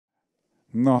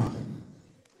Na,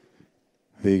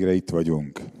 végre itt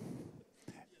vagyunk.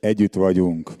 Együtt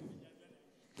vagyunk.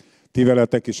 Ti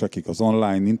veletek is, akik az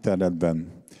online,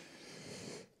 internetben.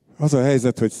 Az a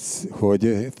helyzet,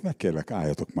 hogy megkérlek,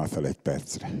 álljatok már fel egy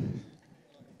percre.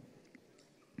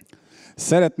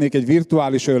 Szeretnék egy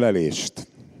virtuális ölelést.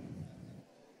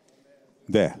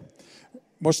 De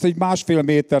most egy 1,5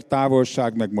 méter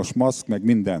távolság, meg most maszk, meg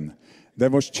minden. De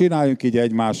most csináljunk így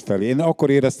egymás felé. Én akkor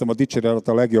éreztem a dicséretet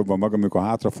a legjobban magam, amikor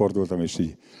hátrafordultam, és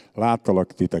így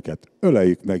láttalak titeket.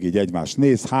 Öleljük meg így egymást.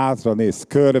 Nézz hátra, nézz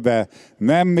körbe.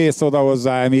 Nem mész oda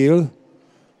hozzá, Emil.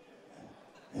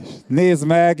 Nézd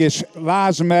meg, és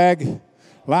lásd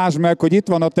meg, hogy itt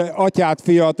van a te atyád,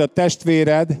 fiad, a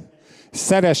testvéred.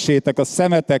 Szeressétek a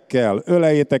szemetekkel,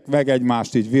 öleljétek meg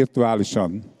egymást így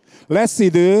virtuálisan. Lesz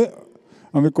idő,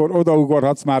 amikor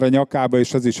odaugorhatsz már a nyakába,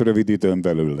 és ez is rövid időn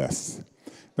belül lesz.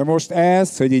 De most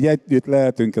ez, hogy így együtt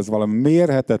lehetünk, ez valami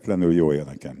mérhetetlenül jó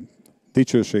nekem.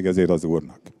 Dicsőség ezért az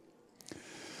Úrnak.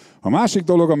 A másik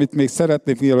dolog, amit még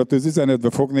szeretnék, mielőtt az üzenetbe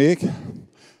fognék,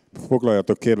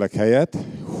 foglaljatok kérlek helyet,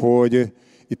 hogy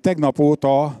itt tegnap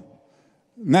óta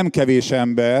nem kevés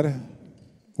ember,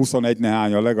 21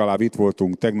 nehányan legalább itt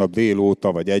voltunk tegnap dél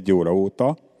óta, vagy 1 óra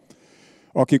óta,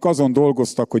 akik azon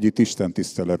dolgoztak, hogy itt Isten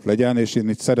tisztelet legyen, és én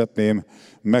itt szeretném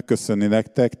megköszönni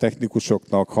nektek,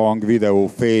 technikusoknak, hang, videó,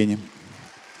 fény,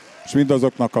 és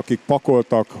mindazoknak, akik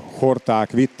pakoltak,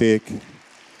 hordták, vitték,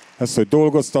 ezt, hogy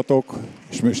dolgoztatok,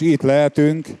 és most itt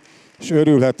lehetünk, és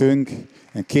örülhetünk,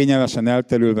 kényelmesen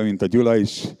elterülve, mint a Gyula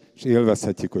is, és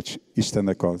élvezhetjük, hogy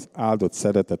Istennek az áldott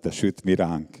szeretete süt mi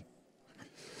ránk.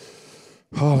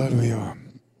 Halleluja!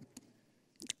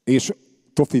 És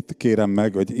Tofit kérem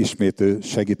meg, hogy ismét ő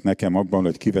segít nekem abban,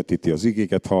 hogy kivetíti az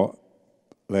igéket, ha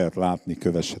lehet látni,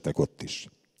 kövessetek ott is.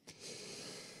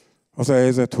 Az a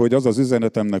helyzet, hogy az az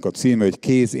üzenetemnek a címe, hogy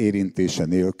kéz érintése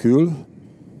nélkül,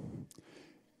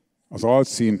 az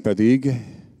alcím pedig,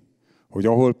 hogy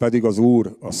ahol pedig az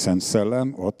Úr, a Szent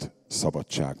Szellem, ott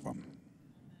szabadság van.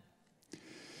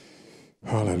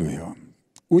 Halleluja!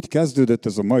 Úgy kezdődött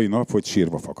ez a mai nap, hogy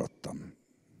sírva fakadtam.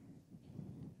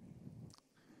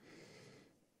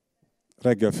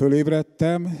 Reggel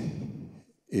fölébredtem,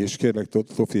 és kérlek,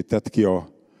 Tofi, tedd ki a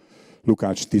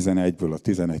Lukács 11-ből, a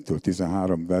 11-től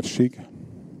 13 versig.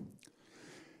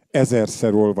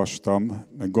 1000-szer olvastam,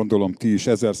 meg gondolom ti is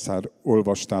 1000-szer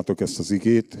olvastátok ezt az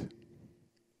igét,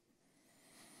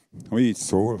 ami így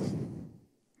szól.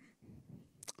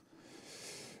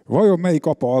 Vajon melyik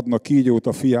apa adna kígyót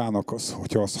a fiának,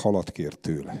 hogyha az halat kér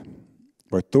tőle?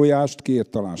 Vagy tojást kér,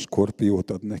 talán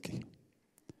skorpiót ad neki?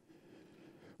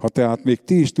 Ha tehát még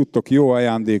ti is tudtok jó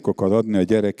ajándékokat adni a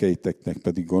gyerekeiteknek,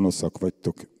 pedig gonoszak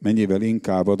vagytok, mennyivel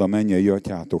inkább ad a mennyei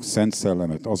atyátok Szent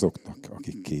Szellemet azoknak,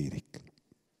 akik kérik.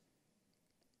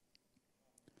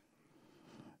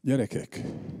 Gyerekek,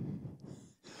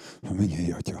 a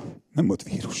mennyei atya nem ad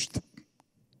vírust.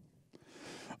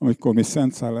 Amikor mi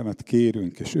Szent Szellemet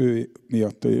kérünk, és ő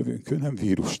miatta jövünk, ő nem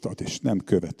vírust ad, és nem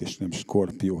követ, és nem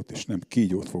skorpiót, és nem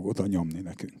kígyót fog oda nyomni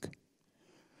nekünk.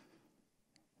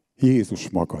 Jézus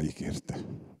maga ígérte,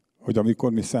 hogy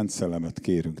amikor mi Szent Szellemet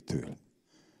kérünk tőle,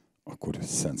 akkor ő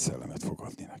Szent Szellemet fog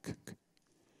adni nekünk.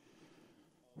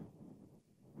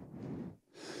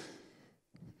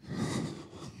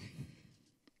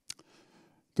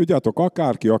 Tudjátok,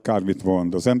 akárki akármit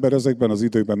mond, az ember ezekben az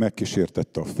időkben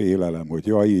megkísértette a félelem, hogy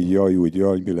jaj így, jaj úgy,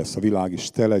 jaj, mi lesz, a világ is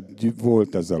tele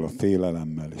volt ezzel a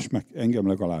félelemmel, és engem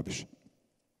legalábbis.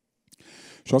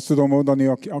 És azt tudom mondani,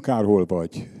 akárhol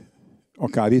vagy,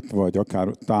 akár itt vagy, akár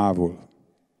távol,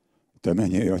 te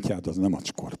mennyei atyád az nem ad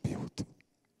skorpiót.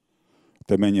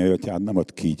 Te mennyei atyád nem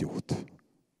ad kígyót.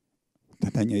 Te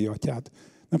mennyei atyád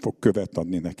nem fog követ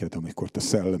adni neked, amikor te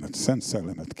Szent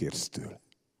Szellemet kérsz tőle.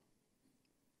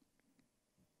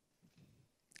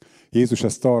 Jézus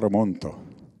ezt arra mondta,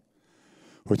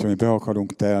 hogy ha mi be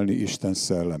akarunk telni Isten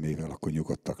szellemével, akkor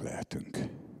nyugodtak lehetünk.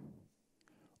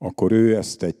 Akkor ő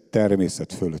ezt egy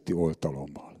természet fölötti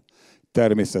oltalommal,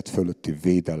 természet fölötti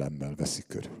védelemmel veszi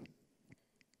körül.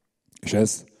 És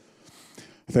ez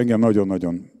engem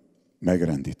nagyon-nagyon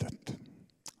megrendített.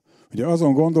 Ugye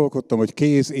azon gondolkodtam, hogy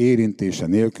kéz érintése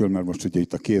nélkül, mert most ugye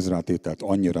itt a kézrátételt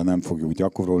annyira nem fogjuk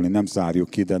gyakorolni, nem zárjuk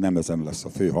ki, de nem ezen lesz a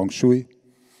fő hangsúly.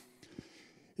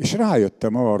 És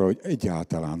rájöttem arra, hogy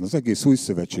egyáltalán az egész új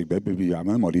szövetségben,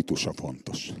 Bibliában nem a ritusa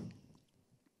fontos.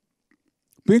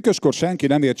 Pünköskor senki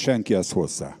nem ért senkihez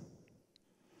hozzá.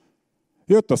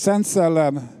 Jött a Szent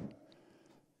Szellem,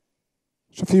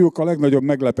 és a fiúk a legnagyobb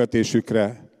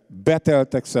meglepetésükre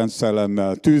beteltek Szent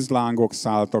Szellemmel, tűzlángok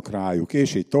szálltak rájuk,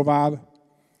 és így tovább.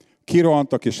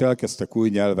 Kirohantak és elkezdtek új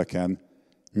nyelveken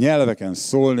nyelveken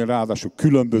szólni, ráadásul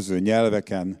különböző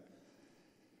nyelveken,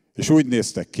 és úgy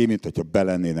néztek ki, mint hogyha be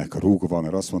lennének rúgva,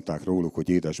 mert azt mondták róluk, hogy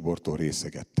édesbortól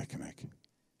részegettek meg.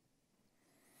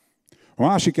 A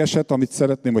másik eset, amit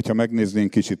szeretném, hogyha megnéznénk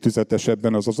kicsit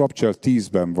tüzetesebben, az Abcsel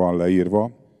 10-ben van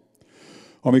leírva,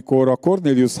 amikor a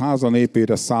Kornéliusz háza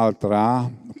népére szállt rá,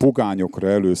 pogányokra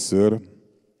először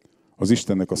az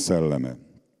Istennek a szelleme.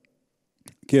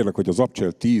 Kérlek, hogy az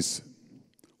Abcsel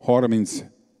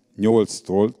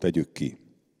 10:38-tól tegyük ki.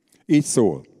 Így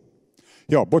szól.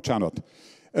 Ja, bocsánat.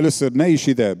 Először ne is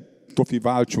ide, Tofi,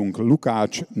 váltsunk,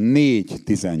 Lukács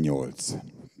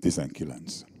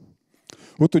 4:18-19.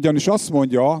 Ott ugyanis azt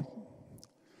mondja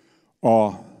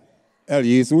el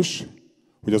Jézus,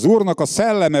 hogy az Úrnak a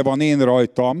szelleme van én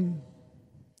rajtam,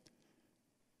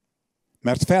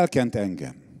 mert felkent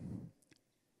engem.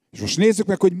 És most nézzük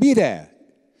meg, hogy mire,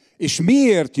 és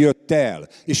miért jött el,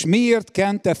 és miért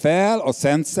kente fel a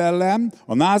Szent Szellem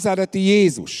a názáreti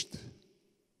Jézust.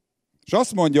 És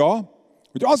azt mondja,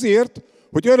 hogy azért,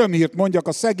 hogy örömhírt mondjak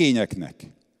a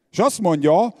szegényeknek. És azt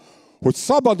mondja, hogy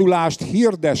szabadulást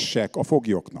hirdessek a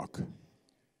foglyoknak.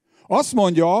 Azt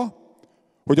mondja,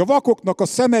 hogy a vakoknak a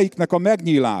szemeiknek a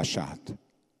megnyílását,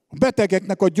 a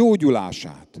betegeknek a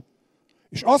gyógyulását.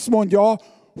 És azt mondja,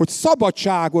 hogy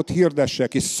szabadságot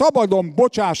hirdessek, és szabadon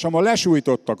bocsássam a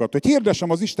lesújtottakat, hogy hirdessem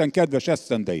az Isten kedves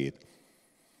esztendejét.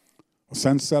 A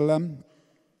Szent Szellem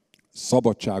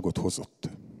szabadságot hozott.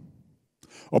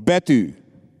 A betű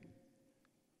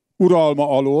uralma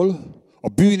alól, a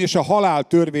bűn és a halál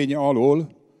törvénye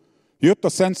alól jött a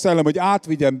Szent Szellem, hogy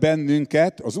átvigyen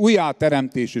bennünket az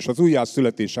újjáteremtés és az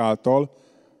újjászületés által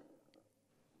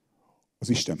az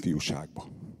Isten fiúságba.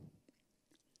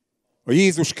 A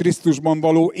Jézus Krisztusban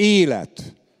való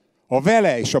élet, a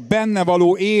vele és a benne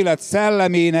való élet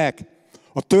szellemének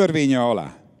a törvénye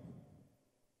alá.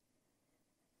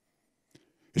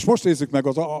 És most nézzük meg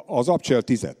az Abcsel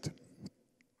 10-et.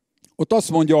 Ott azt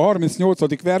mondja a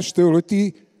 38. verstől, hogy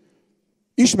ti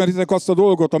ismeritek azt a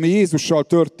dolgot, ami Jézussal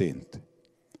történt.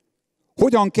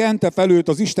 Hogyan kente fel őt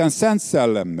az Isten Szent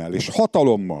Szellemmel és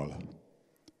hatalommal.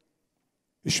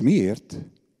 És miért?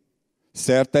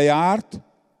 Szerte járt,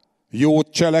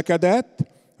 jót cselekedett,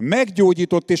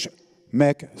 meggyógyított és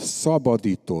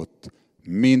megszabadított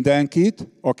mindenkit,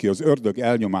 aki az ördög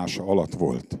elnyomása alatt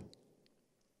volt.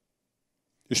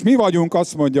 És mi vagyunk,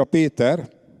 azt mondja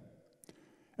Péter,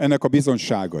 ennek a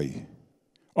bizonyságai,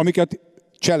 amiket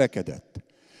cselekedett.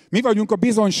 Mi vagyunk a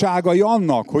bizonyságai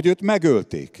annak, hogy őt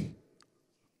megölték.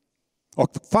 A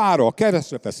fára, a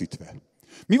keresztre feszítve.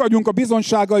 Mi vagyunk a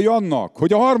bizonyságai annak,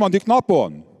 hogy a harmadik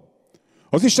napon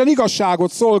az Isten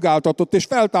igazságot szolgáltatott és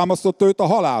feltámasztotta őt a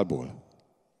halálból.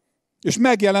 És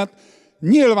megjelent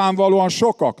nyilvánvalóan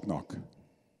sokaknak.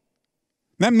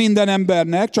 Nem minden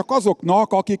embernek, csak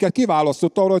azoknak, akiket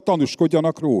kiválasztott arra, hogy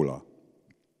tanúskodjanak róla.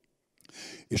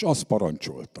 És azt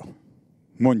parancsolta,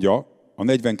 mondja a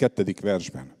 42.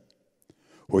 versben,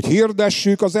 hogy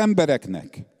hirdessük az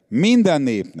embereknek, minden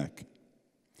népnek,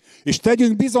 és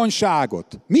tegyünk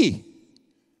bizonyságot. Mi?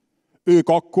 Ők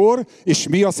akkor, és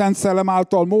mi a Szent Szellem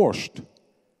által most?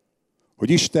 Hogy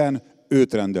Isten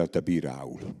őt rendelte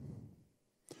bírául.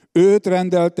 Őt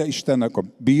rendelte Istennek a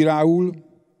bírául,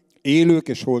 élők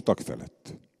és holtak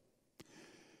felett.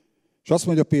 És azt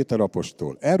mondja Péter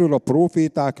apostol, erről a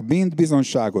próféták mind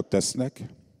bizonyságot tesznek,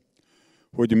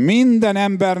 hogy minden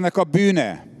embernek a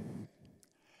bűne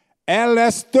el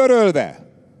lesz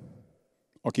törölve,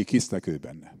 akik hisznek ő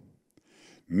benne.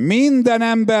 Minden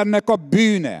embernek a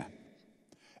bűne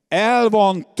el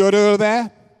van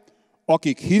törölve,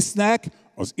 akik hisznek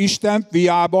az Isten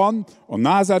fiában, a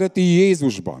názáreti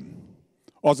Jézusban.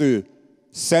 Az ő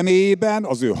személyében,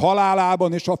 az ő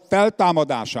halálában és a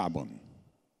feltámadásában.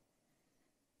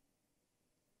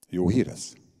 Jó hír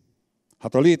ez?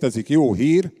 Hát ha létezik jó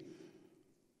hír,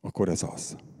 akkor ez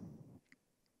az.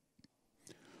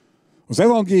 Az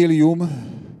evangélium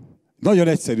nagyon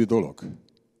egyszerű dolog.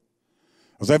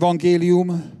 Az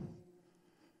evangélium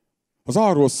az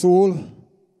arról szól,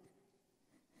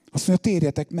 azt mondja,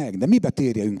 térjetek meg, de mibe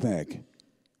térjünk meg?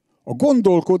 A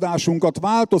gondolkodásunkat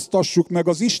változtassuk meg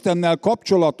az Istennel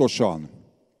kapcsolatosan,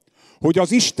 hogy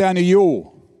az Isten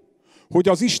jó, hogy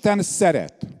az Isten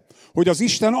szeret, hogy az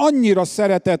Isten annyira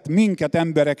szeretett minket,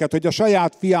 embereket, hogy a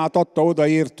saját fiát adta oda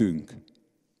értünk.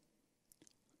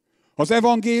 Az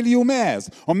evangélium ez.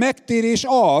 A megtérés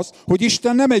az, hogy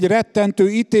Isten nem egy rettentő,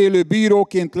 ítélő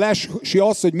bíróként lesi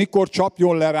azt, hogy mikor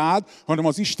csapjon le rád, hanem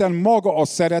az Isten maga a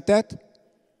szeretet,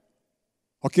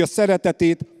 aki a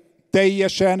szeretetét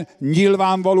teljesen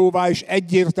nyilvánvalóvá és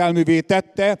egyértelművé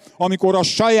tette, amikor a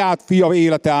saját fia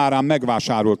élete árán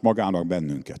megvásárolt magának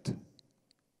bennünket.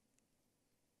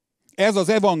 Ez az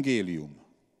evangélium.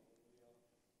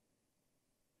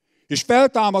 És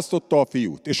feltámasztotta a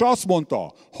fiút, és azt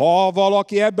mondta, ha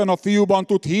valaki ebben a fiúban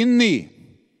tud hinni,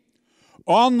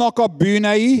 annak a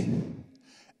bűnei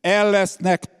el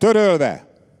lesznek törölve.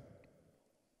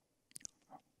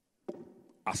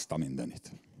 Azt a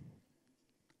mindenit.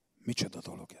 Micsoda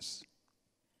dolog ez.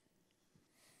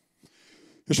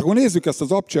 És akkor nézzük ezt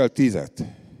az Abcsel 10-et.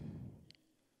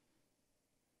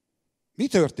 Mi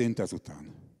történt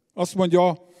ezután? Azt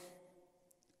mondja,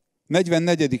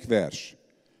 44. vers.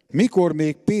 Mikor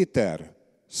még Péter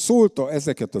szólta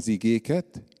ezeket az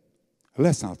igéket,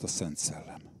 leszállt a Szent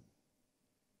Szellem.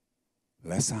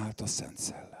 Leszállt a Szent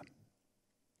Szellem.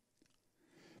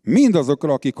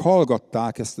 Mindazokra, akik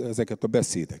hallgatták ezeket a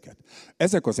beszédeket.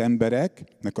 Ezek az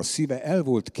embereknek a szíve el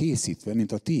volt készítve,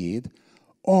 mint a tiéd,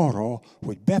 arra,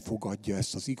 hogy befogadja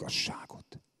ezt az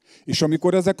igazságot. És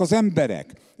amikor ezek az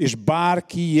emberek, és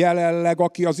bárki jelenleg,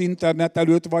 aki az internet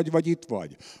előtt vagy itt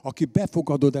vagy, aki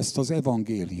befogadod ezt az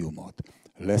evangéliumot,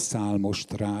 leszáll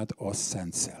most rád a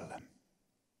Szent Szellem.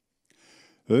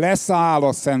 Leszáll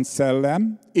a Szent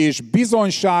Szellem, és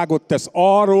bizonyságot tesz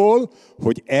arról,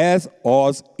 hogy ez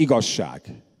az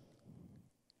igazság.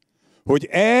 Hogy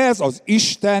ez az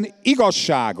Isten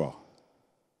igazsága.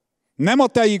 Nem a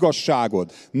te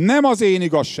igazságod, nem az én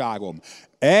igazságom.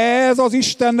 Ez az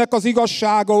Istennek az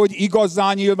igazsága, hogy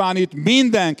igazán nyilvánít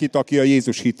mindenkit, aki a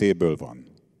Jézus hitéből van.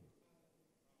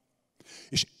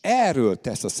 És erről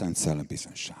tesz a Szent Szellem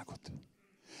bizonyságot.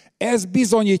 Ez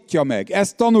bizonyítja meg,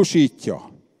 ez tanúsítja.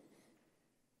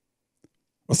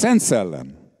 A Szent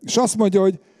Szellem. És azt mondja,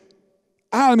 hogy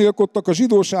álmélkodtak a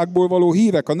zsidóságból való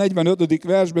hívek a 45.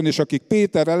 versben, és akik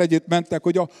Péterrel együtt mentek,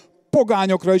 hogy a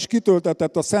pogányokra is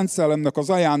kitöltetett a Szent Szellemnek az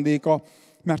ajándéka,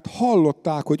 mert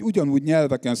hallották, hogy ugyanúgy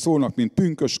nyelveken szólnak, mint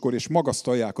pünköskor, és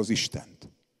magasztalják az Istent.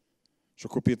 És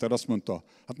akkor Péter azt mondta,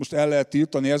 hát most el lehet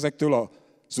tiltani ezektől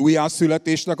az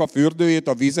újjászületésnek a fürdőjét,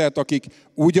 a vizet, akik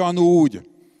ugyanúgy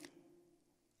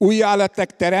újjá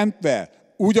lettek teremtve,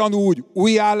 ugyanúgy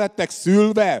újjá lettek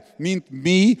szülve, mint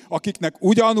mi, akiknek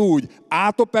ugyanúgy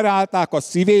átoperálták a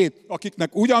szívét,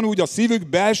 akiknek ugyanúgy a szívük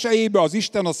belsejébe az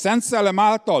Isten a Szent Szellem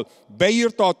által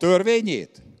beírta a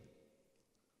törvényét.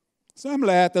 Nem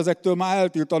lehet ezektől már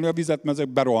eltiltani a vizet, mert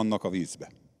ezek berohannak a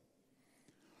vízbe.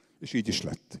 És így is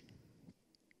lett.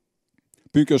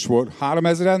 Pünkösdkor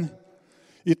 3000-en,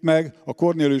 itt meg a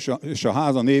Kornélius és a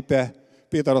háza népe,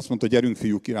 Péter azt mondta, gyerünk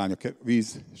fiúk, irány a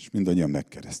víz, és mindannyian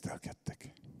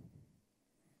megkeresztelkedtek.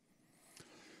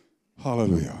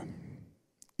 Halleluja!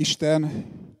 Isten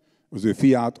az ő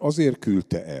fiát azért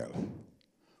küldte el,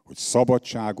 hogy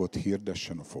szabadságot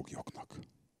hirdessen a foglyoknak.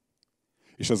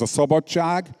 És ez a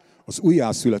szabadság az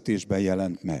újjászületésben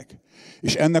jelent meg.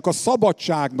 És ennek a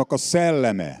szabadságnak a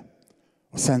szelleme,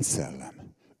 a Szent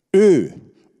Szellem. Ő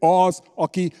az,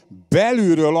 aki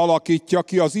belülről alakítja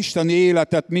ki az isteni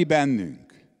életet mi bennünk.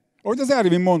 Ahogy az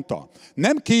Ervin mondta,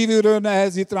 nem kívülről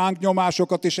nehezít ránk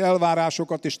nyomásokat és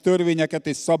elvárásokat és törvényeket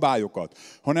és szabályokat,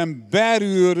 hanem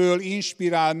belülről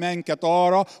inspirál minket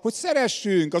arra, hogy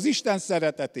szeressünk az Isten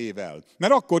szeretetével.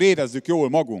 Mert akkor érezzük jól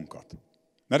magunkat.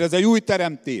 Mert ez egy új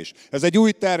teremtés, ez egy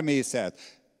új természet,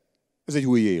 ez egy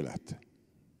új élet.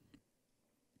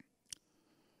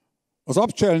 Az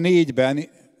Abcsel 4-ben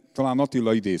talán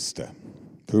Attila idézte.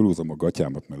 Fölhúzom a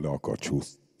gatyámat, mert le akar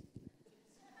csúszni.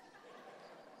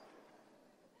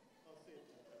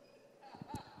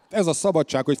 Ez a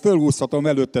szabadság, hogy fölhúzhatom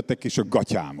előttetek is a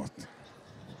gatyámat.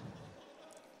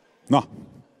 Na,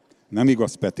 nem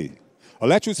igaz, Peti. Ha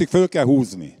lecsúszik, föl kell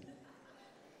húzni.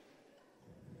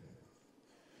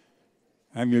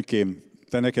 Emilkém,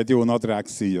 te neked jó nadrág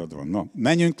szíjad van. Na,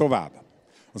 menjünk tovább.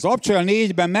 Az Abcsel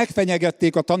 4-ben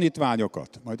megfenyegették a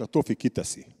tanítványokat. Majd a Tofi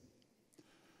kiteszi.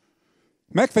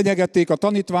 Megfenyegették a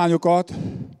tanítványokat,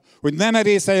 hogy ne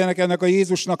merészeljenek ennek a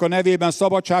Jézusnak a nevében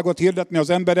szabadságot hirdetni az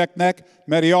embereknek,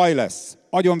 mert jaj lesz.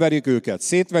 Agyonverik őket,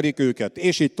 szétverik őket,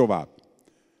 és így tovább.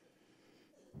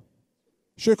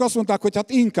 És ők azt mondták, hogy hát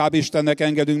inkább Istennek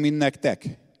engedünk, mint nektek.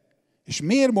 És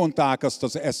miért mondták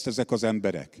ezt ezek az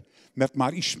emberek? Mert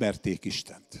már ismerték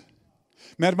Istent.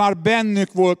 Mert már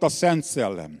bennük volt a Szent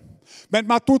Szellem. Mert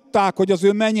már tudták, hogy az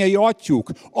ő mennyei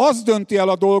atyjuk, az dönti el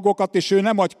a dolgokat, és ő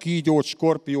nem ad kígyót,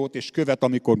 skorpiót és követ,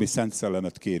 amikor mi Szent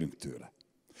Szellemet kérünk tőle.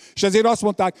 És ezért azt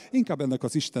mondták, inkább ennek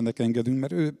az Istennek engedünk,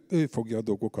 mert ő fogja a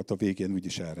dolgokat a végén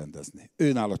úgyis elrendezni.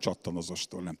 Őnála csattan az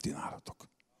ostor, nem ti nálatok.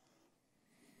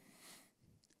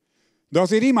 De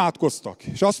azért imádkoztak,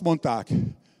 és azt mondták,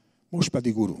 most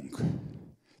pedig Urunk,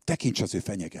 tekints az ő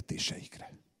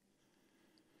fenyegetéseikre.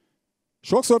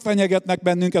 Sokszor fenyegetnek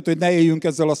bennünket, hogy ne éljünk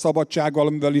ezzel a szabadsággal,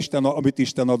 amit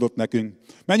Isten adott nekünk.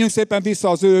 Menjünk szépen vissza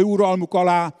az ő uralmuk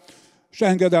alá, és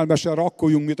engedelmesen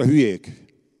rakkoljunk, mint a hülyék.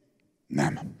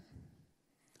 Nem.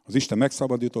 Az Isten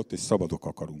megszabadított, és szabadok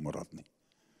akarunk maradni.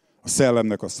 A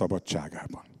szellemnek a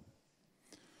szabadságában.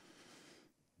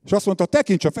 És azt mondta,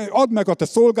 tekints a add meg a te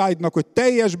szolgáidnak, hogy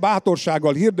teljes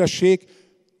bátorsággal hirdessék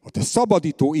a te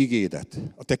szabadító igédet,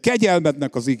 a te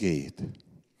kegyelmednek az igéjét.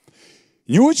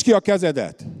 Nyújts ki a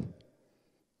kezedet!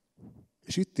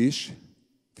 És itt is,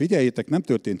 figyeljétek, nem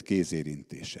történt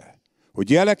kézérintése. Hogy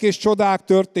jelek és csodák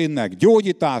történnek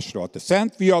gyógyításra, a te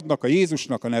szent fiadnak, a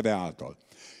Jézusnak a neve által.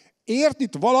 Ért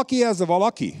itt valaki ez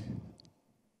valaki?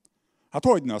 Hát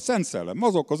hogyne, a Szent Szellem,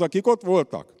 azokhoz, akik ott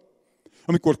voltak.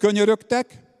 Amikor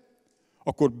könyörögtek,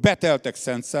 akkor beteltek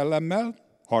Szent Szellemmel,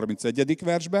 31.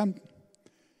 versben.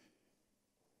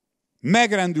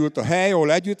 Megrendült a hely,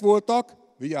 ahol együtt voltak,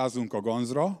 vigyázzunk a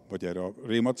ganzra, vagy erre a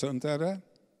Réma Centerre,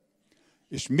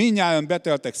 és mindnyájan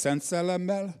beteltek Szent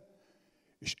Szellemmel,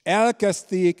 és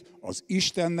elkezdték az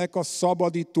Istennek a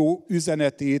szabadító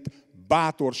üzenetét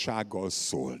bátorsággal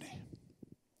szólni.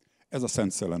 Ez a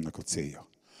Szent Szellemnek a célja.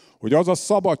 Hogy az a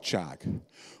szabadság,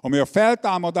 ami a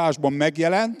feltámadásban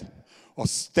megjelent,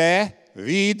 azt te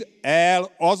vidd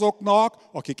el azoknak,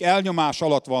 akik elnyomás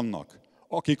alatt vannak.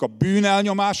 Akik a bűn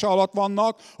elnyomása alatt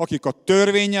vannak, akik a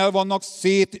törvénnyel vannak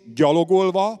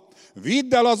szétgyalogolva.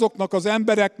 Vidd el azoknak az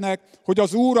embereknek, hogy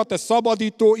az Úr, a te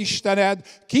szabadító Istened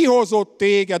kihozott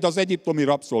téged az egyiptomi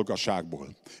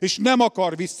rabszolgaságból. És nem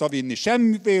akar visszavinni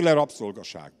semmiféle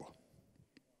rabszolgaságba.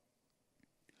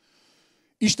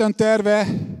 Isten terve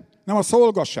nem a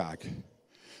szolgaság,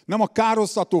 nem a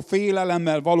károsztató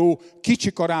félelemmel való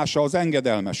kicsikarása az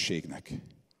engedelmességnek.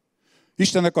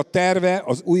 Istennek a terve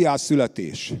az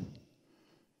újjászületés.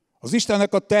 Az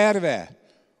Istennek a terve,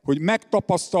 hogy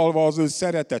megtapasztalva az ő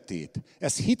szeretetét,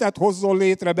 ez hitet hozzon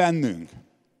létre bennünk.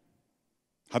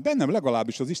 Hát bennem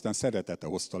legalábbis az Isten szeretete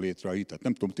hozta létre a hitet.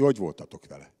 Nem tudom, ti hogy voltatok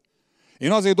vele.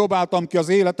 Én azért dobáltam ki az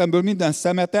életemből minden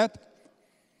szemetet,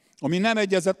 ami nem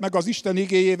egyezett meg az Isten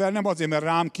igéjével, nem azért, mert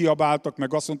rám kiabáltak,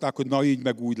 meg azt mondták, hogy na így,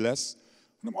 meg úgy lesz,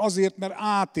 hanem azért, mert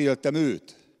átéltem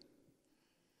őt.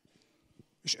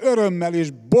 És örömmel és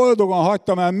boldogan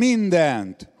hagytam el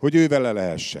mindent, hogy ő vele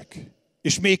lehessek.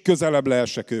 És még közelebb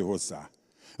lehessek ő hozzá.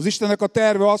 Az Istennek a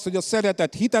terve az, hogy a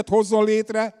szeretet hitet hozzon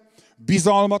létre,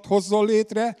 bizalmat hozzon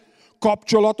létre,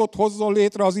 kapcsolatot hozzon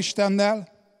létre az Istennel,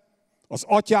 az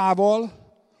Atyával,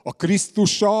 a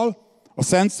Krisztussal, a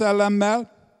Szent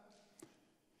Szellemmel,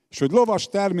 és hogy lovas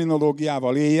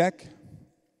terminológiával éljek,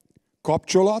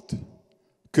 kapcsolat,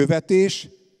 követés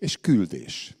és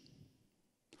küldés.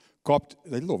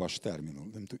 Egy lovas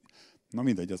terminológia. Na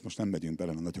mindegy, ezt most nem megyünk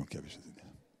bele, mert nagyon kevés az ide.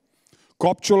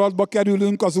 Kapcsolatba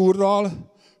kerülünk az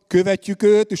Úrral, követjük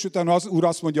őt, és utána az Úr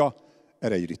azt mondja,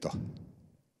 eredj Rita,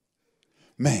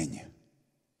 menj,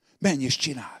 menj és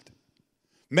csináld.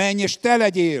 Menj és te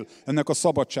legyél ennek a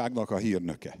szabadságnak a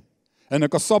hírnöke.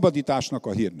 Ennek a szabadításnak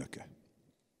a hírnöke.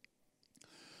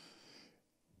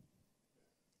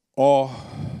 A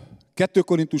 2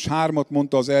 Korintus 3-at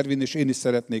mondta az Ervin, és én is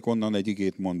szeretnék onnan egy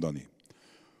igét mondani.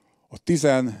 A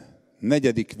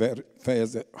 14.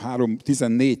 fejezet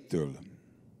 3:14-től.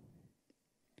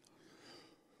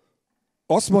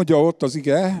 Azt mondja ott az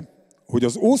ige, hogy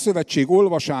az Ószövetség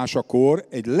olvasásakor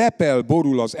egy lepel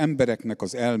borul az embereknek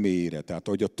az elméjére. Tehát,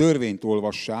 hogy a törvényt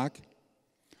olvassák,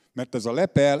 mert ez a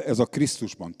lepel, ez a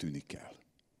Krisztusban tűnik el.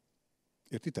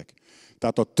 Értitek?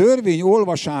 Tehát a törvény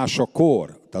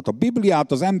olvasásakor, tehát a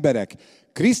Bibliát az emberek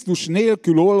Krisztus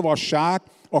nélkül olvassák,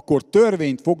 akkor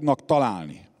törvényt fognak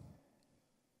találni.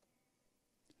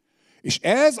 És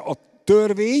ez a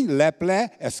törvény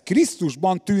leple, ez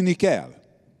Krisztusban tűnik el.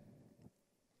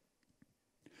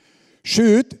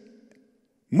 Sőt,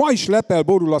 ma is lepel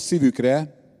borul a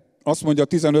szívükre, azt mondja a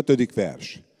 15.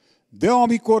 vers. De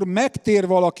amikor megtér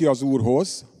valaki az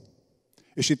Úrhoz,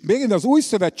 és itt még az új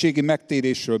szövetségi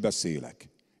megtérésről beszélek,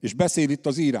 és beszél itt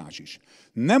az írás is.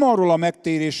 Nem arról a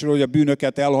megtérésről, hogy a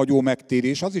bűnöket elhagyó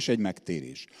megtérés, az is egy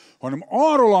megtérés, hanem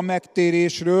arról a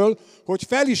megtérésről, hogy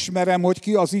felismerem, hogy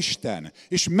ki az Isten,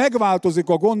 és megváltozik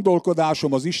a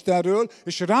gondolkodásom az Istenről,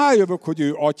 és rájövök, hogy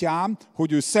ő atyám,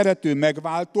 hogy ő szerető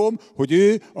megváltom, hogy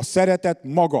ő a szeretet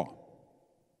maga.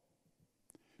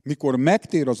 Mikor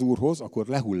megtér az Úrhoz, akkor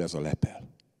lehull ez a lepel.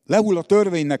 Lehull a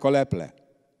törvénynek a leple.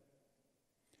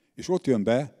 És ott jön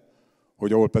be,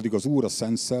 hogy ahol pedig az Úr a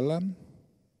Szent Szellem,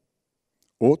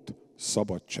 ott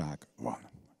szabadság van.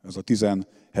 Ez a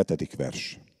 17.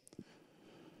 vers.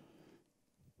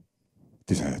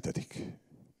 17.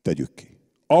 Tegyük ki.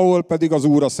 Ahol pedig az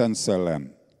Úr a Szent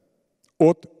Szellem,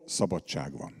 ott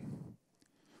szabadság van.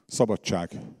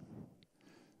 Szabadság,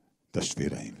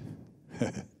 testvéreim.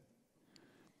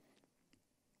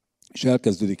 És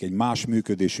elkezdődik egy más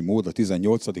működési mód a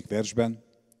 18. versben.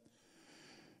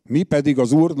 Mi pedig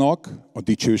az Úrnak a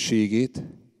dicsőségét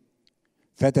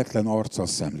fedetlen arccal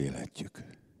szemlélhetjük.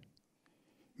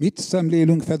 Mit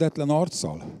szemlélünk fedetlen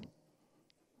arccal?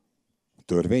 A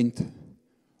törvényt,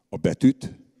 a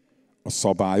betűt, a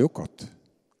szabályokat?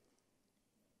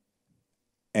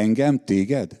 Engem,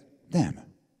 téged? Nem.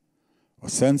 A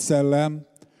Szent Szellem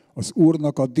az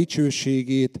Úrnak a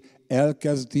dicsőségét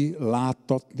elkezdi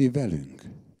láttatni velünk.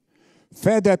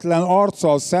 Fedetlen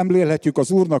arccal szemlélhetjük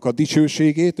az Úrnak a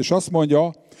dicsőségét, és azt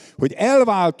mondja, hogy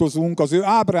elváltozunk az ő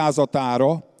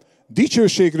ábrázatára,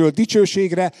 dicsőségről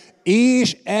dicsőségre,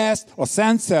 és ezt a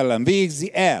Szent Szellem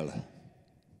végzi el.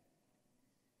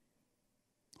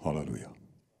 Halleluja.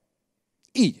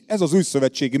 Így, ez az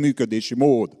újszövetségi működési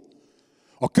mód.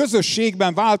 A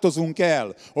közösségben változunk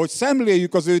el, hogy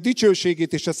szemléljük az ő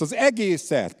dicsőségét, és ezt az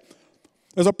egészet.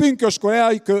 Ez a pünköskor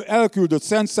elküldött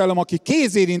Szent Szellem, aki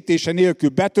kézérintése nélkül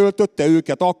betöltötte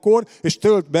őket akkor, és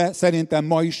tölt be szerintem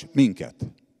ma is minket.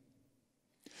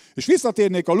 És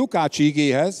visszatérnék a Lukácsi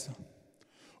igéhez,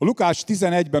 a Lukács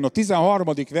 11-ben, a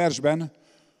 13. versben,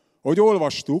 hogy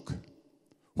olvastuk,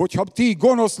 hogyha ti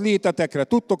gonosz létetekre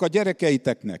tudtok a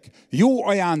gyerekeiteknek jó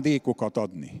ajándékokat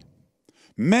adni,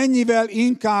 mennyivel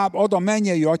inkább ad a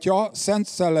mennyei Atya Szent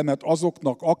Szellemet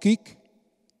azoknak, akik...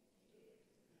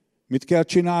 Mit kell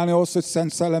csinálni ahhoz, hogy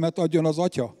Szent Szellemet adjon az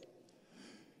Atya?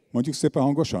 Mondjuk szépen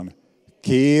hangosan.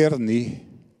 Kérni.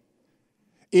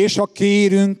 És ha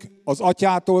kérünk az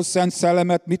Atyától Szent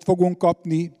Szellemet, mit fogunk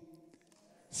kapni?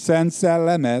 Szent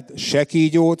Szellemet, se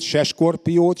kígyót, se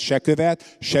skorpiót, se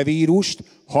követ, se vírust,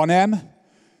 hanem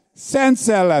Szent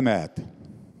Szellemet.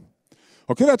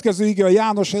 A következő ige a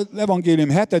János evangélium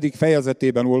 7.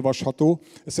 fejezetében olvasható.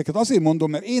 Ezeket azért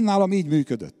mondom, mert én nálam így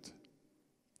működött.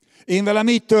 Én velem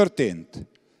így történt.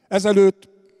 Ezelőtt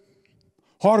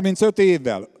 35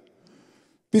 évvel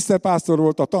Piszter pásztor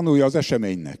volt a tanúja az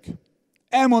eseménynek.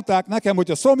 Elmondták nekem, hogy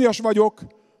ha szomjas vagyok,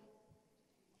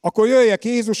 akkor jöjjek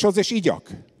Jézushoz és igyak.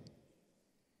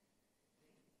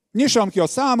 Nyissam ki a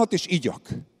számat és igyak.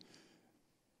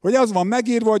 Hogy az van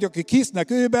megírva, hogy akik hisznek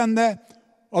ő benne,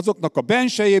 azoknak a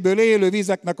bensejéből élő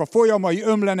vizeknek a folyamai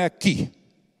ömlenek ki.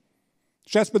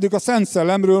 És ezt pedig a Szent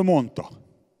Szellemről mondta.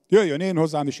 Jöjjön én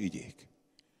hozzám és igyék.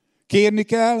 Kérni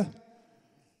kell,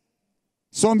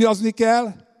 szomjazni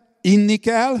kell, inni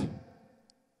kell,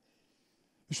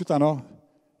 és utána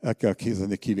el kell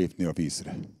kezdeni kilépni a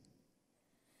vízre.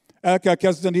 El kell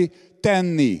kezdeni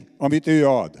tenni, amit ő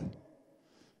ad.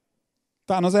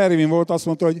 Talán az Ervin volt, azt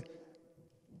mondta, hogy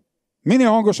minél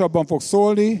hangosabban fog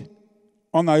szólni,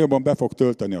 annál jobban be fog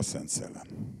tölteni a Szent Szellem.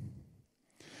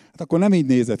 Hát akkor nem így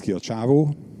nézett ki a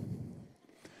csávó.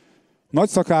 Nagy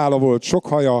szakálla volt, sok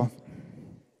haja,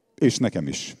 és nekem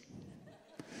is.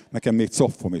 Nekem még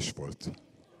coffom is volt.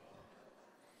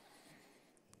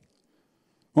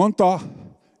 Mondta,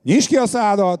 nyisd ki a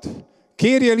szádat,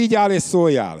 kérjél, igyál és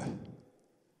szóljál.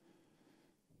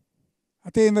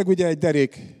 Hát én meg ugye egy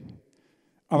derék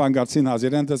avantgárd színházi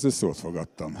rendező, szót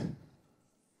fogadtam.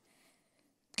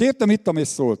 Kértem, ittam és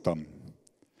szóltam.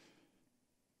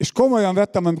 És komolyan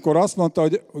vettem, amikor azt mondta,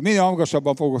 hogy minél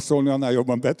hangasabban fogok szólni, annál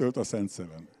jobban betölt a Szent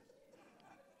Szellem.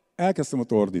 Elkezdtem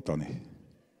ott ordítani.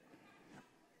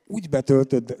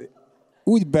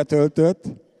 Úgy betöltött,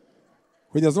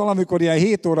 hogy az valamikor ilyen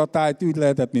 7 óra tájt úgy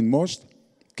lehetett, mint most.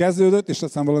 Kezdődött, és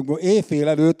aztán valamikor éjfél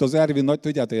előtt az Ervin nagy,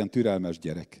 tudjátok, ilyen türelmes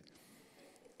gyerek.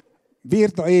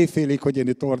 Bírta éjfélig, hogy én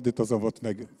itt ordítozom, ott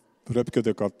meg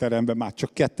röpködök a teremben, már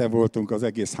csak ketten voltunk az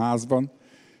egész házban,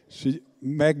 és így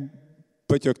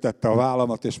megpötyögtette a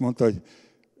vállamat, és mondta, hogy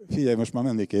figyelj, most már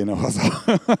menni kéne haza.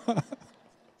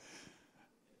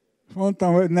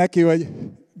 Mondtam hogy neki, hogy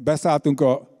beszálltunk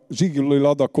a Zsiguli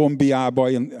Lada kombiába,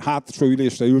 én hátsó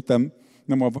ülésre ültem,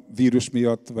 nem a vírus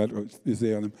miatt,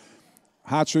 hanem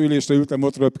hátsó ülésre ültem,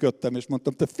 ott röpködtem, és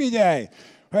mondtam, te figyelj,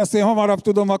 ha ezt én hamarabb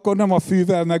tudom, akkor nem a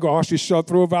fűvel meg a hasissal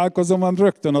próbálkozom, hanem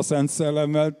rögtön a Szent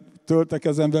Szellemmel töltek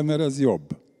kezembe, mert ez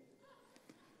jobb.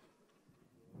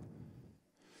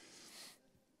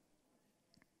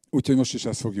 Úgyhogy most is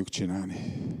ezt fogjuk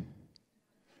csinálni.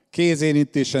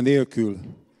 Kézérintése nélkül.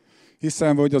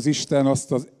 Hiszem, hogy az Isten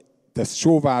azt a te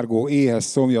sóvárgó, éhes,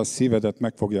 szomjas szívedet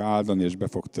meg fogja áldani és be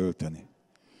fog tölteni.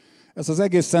 Ez az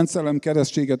egész Szent Szellem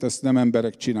keresztséget, ezt nem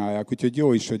emberek csinálják, úgyhogy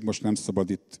jó is, hogy most nem szabad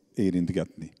itt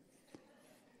érintgetni.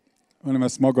 Hanem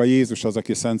ezt maga Jézus az,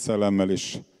 aki Szent Szellemmel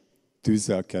és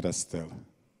tűzzel keresztel.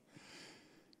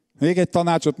 Még egy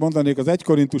tanácsot mondanék, az 1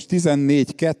 Korintus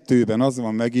 14.2-ben az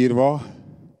van megírva,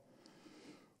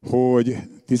 hogy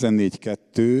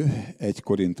 14.2, 1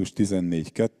 Korintus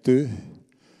 14.2,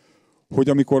 hogy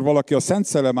amikor valaki a Szent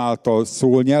Szellem által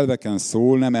szól, nyelveken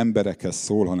szól, nem emberekhez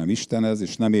szól, hanem Istenhez,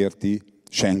 és nem érti,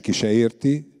 senki se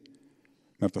érti,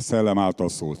 mert a Szellem által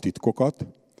szól titkokat,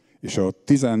 és a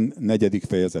 14.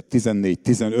 fejezet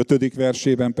 14-15.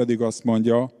 versében pedig azt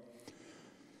mondja,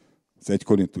 az 1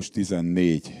 Korintus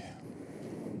 14.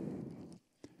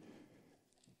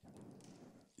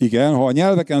 Igen, ha a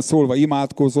nyelveken szólva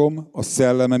imádkozom, a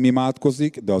szellemem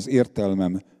imádkozik, de az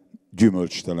értelmem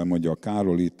gyümölcstelen, mondja a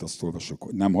Károly, itt azt olvasok,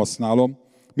 hogy nem használom.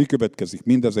 Mi következik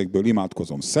mindezekből?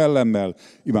 Imádkozom szellemmel,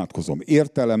 imádkozom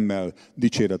értelemmel,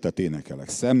 dicséretet énekelek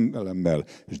szellemmel,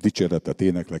 és dicséretet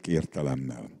éneklek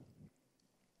értelemmel.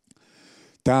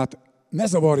 Tehát ne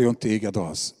zavarjon téged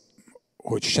az,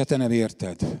 hogy se te nem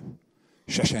érted,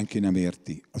 se senki nem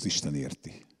érti, az Isten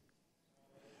érti.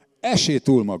 Esély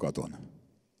túl magadon.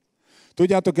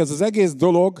 Tudjátok, ez az egész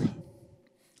dolog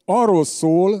arról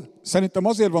szól, szerintem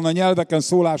azért van a nyelveken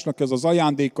szólásnak ez az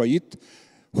ajándéka itt,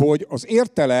 hogy az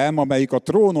értelem, amelyik a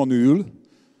trónon ül,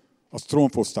 az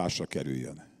trónfosztásra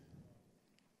kerüljön.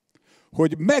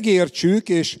 Hogy megértsük,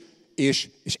 és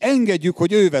engedjük,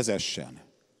 hogy ő vezessen.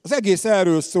 Az egész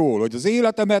erről szól, hogy az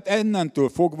életemet ennentől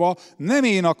fogva nem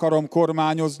én akarom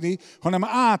kormányozni, hanem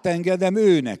átengedem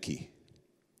ő neki.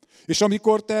 És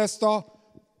amikor te ezt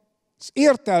az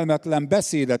értelmetlen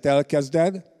beszédet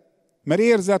elkezded, mert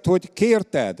érzed, hogy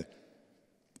kérted,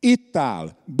 itt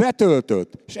áll,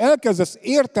 betöltött, és elkezdesz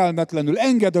értelmetlenül,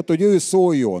 engeded, hogy ő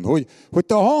szóljon, hogy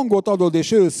te a hangot adod,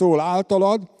 és ő szól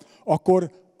általad,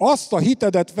 akkor azt a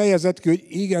hitedet fejezed ki, hogy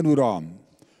igen, Uram,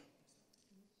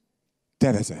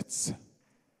 te vezetsz.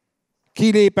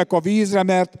 Kilépek a vízre,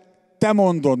 mert te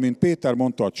mondod, mint Péter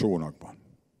mondta a csónakban.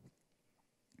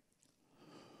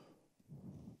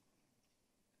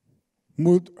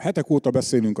 Múlt hetek óta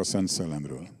beszélünk a Szent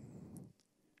Szellemről.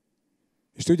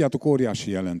 És tudjátok,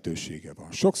 óriási jelentősége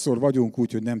van. Sokszor vagyunk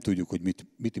úgy, hogy nem tudjuk, hogy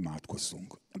mit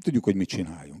imádkozzunk. Nem tudjuk, hogy mit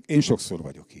csináljunk. Én sokszor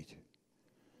vagyok így.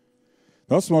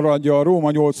 De azt mondja a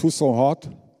Róma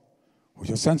 8:26,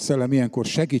 hogy a Szent Szellem ilyenkor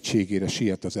segítségére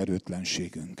siet az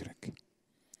erőtlenségünkre.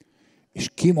 És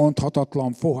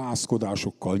kimondhatatlan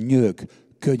fohászkodásokkal nyög,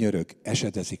 könyörög,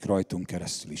 esedezik rajtunk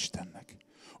keresztül Istennek.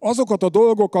 Azokat a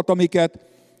dolgokat, amiket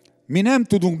mi nem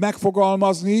tudunk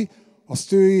megfogalmazni,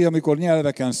 azt ő, amikor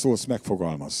nyelveken szólsz,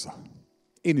 megfogalmazza.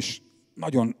 Én is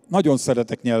nagyon, nagyon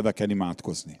szeretek nyelveken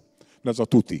imádkozni. De ez a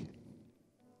tuti.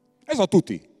 Ez a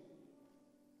tuti.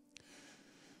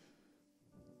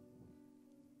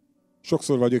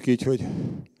 Sokszor vagyok így, hogy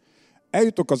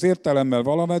eljutok az értelemmel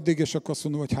valameddig, és akkor azt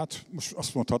mondom, hogy hát most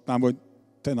azt mondhatnám, hogy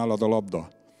te nálad a labda.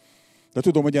 De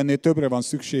tudom, hogy ennél többre van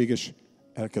szükség, és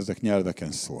elkezdek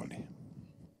nyelveken szólni.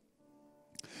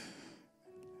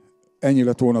 Ennyi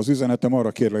lett volna az üzenetem,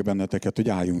 arra kérlek benneteket, hogy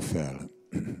álljunk fel.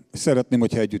 Szeretném,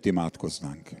 hogyha együtt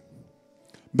imádkoznánk.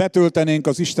 Betöltenénk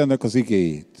az Istennek az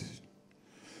igéjét.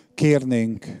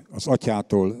 Kérnénk az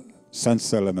Atyától Szent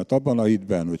Szellemet abban a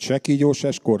hitben, hogy se kígyó,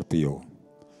 se skorpió,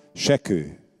 se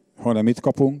kő, hanem mit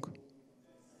kapunk?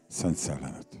 Szent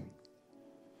Szellemet.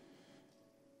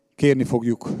 Kérni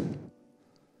fogjuk,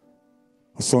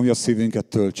 a szomjas szívünket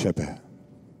töltse be.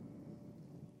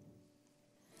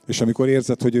 És amikor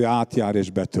érzed, hogy ő átjár és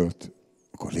betölt,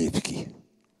 akkor lépj ki.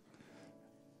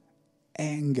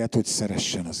 Engedd, hogy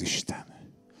szeressen az Isten.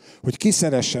 Hogy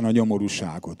kiszeressen a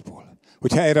nyomorúságodból.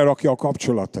 Hogy helyre rakja a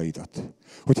kapcsolataidat.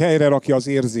 Hogy helyre rakja az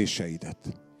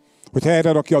érzéseidet. Hogy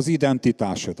helyre rakja az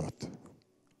identitásodat.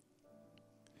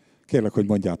 Kérlek, hogy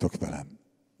mondjátok velem.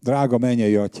 Drága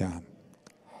mennyei Atyám,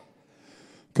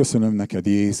 köszönöm neked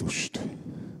Jézust,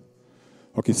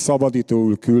 akit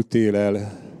szabadítóul küldtél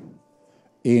el,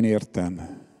 én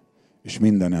értem, és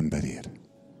minden emberért.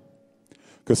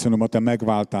 Köszönöm a te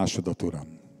megváltásodat,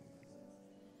 Uram.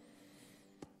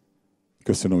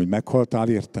 Köszönöm, hogy meghaltál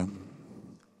értem,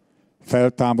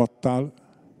 feltámadtál,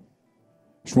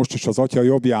 és most is az Atya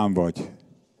jobbján vagy,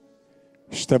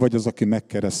 és te vagy az, aki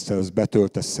megkeresztelsz,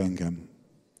 betöltesz engem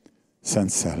Szent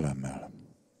Szellemmel.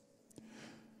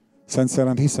 Szent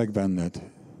Szellem, hiszek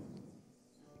benned.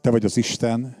 Te vagy az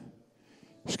Isten,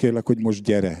 és kérlek, hogy most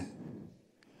gyere,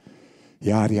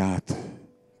 járj át,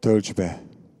 töltsd be.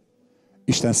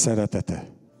 Isten szeretete,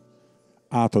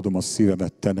 átadom a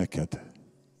szívemet te neked.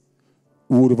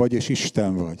 Úr vagy és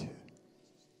Isten vagy.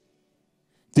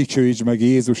 Dicsőítsd meg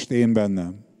Jézust én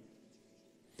bennem,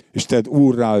 és tedd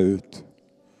úrrá őt.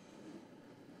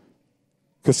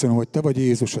 Köszönöm, hogy te vagy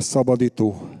Jézus, a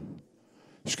szabadító,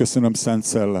 és köszönöm, Szent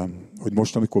Szellem, hogy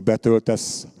most, amikor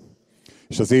betöltesz,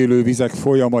 és az élő vizek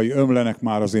folyamai ömlenek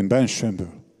már az én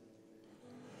bensőmből,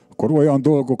 akkor olyan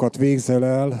dolgokat végzel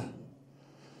el,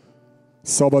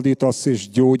 szabadítasz és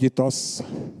gyógyítasz,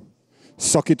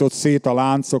 szakított szét a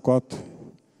láncokat,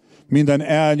 minden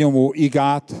elnyomó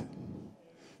igát,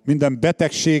 minden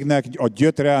betegségnek a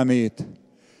gyötrelmét.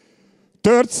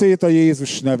 Tört szét a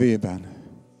Jézus nevében.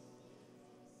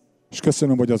 És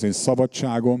köszönöm, hogy az én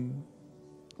szabadságom,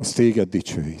 az téged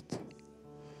dicsőít.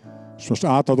 És most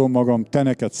átadom magam te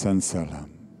neked, Szent Szellem.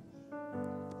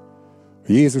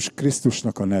 Jézus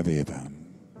Krisztusnak a nevében.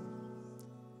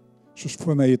 És most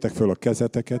felemeljétek föl a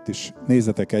kezeteket, és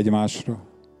nézzetek egymásra.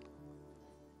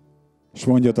 És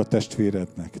mondjad a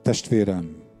testvérednek,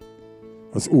 testvérem,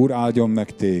 az Úr áldjon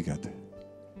meg téged.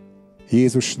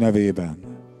 Jézus nevében,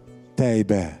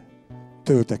 tejbe,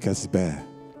 töltekezz be,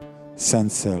 Szent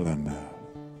Szellemmel.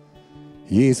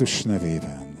 Jézus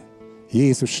nevében,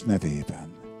 Jézus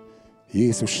nevében,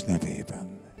 Jézus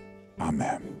nevében.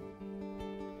 Amen.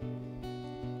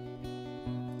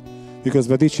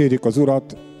 Miközben dicsérjük az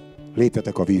Urat,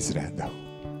 lépjetek a vízre.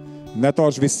 Ne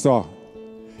tartsd vissza,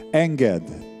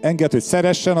 engedd, hogy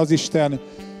szeressen az Isten,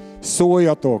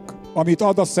 szóljatok, amit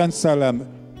ad a Szent Szellem,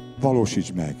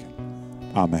 valósítsd meg.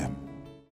 Amen.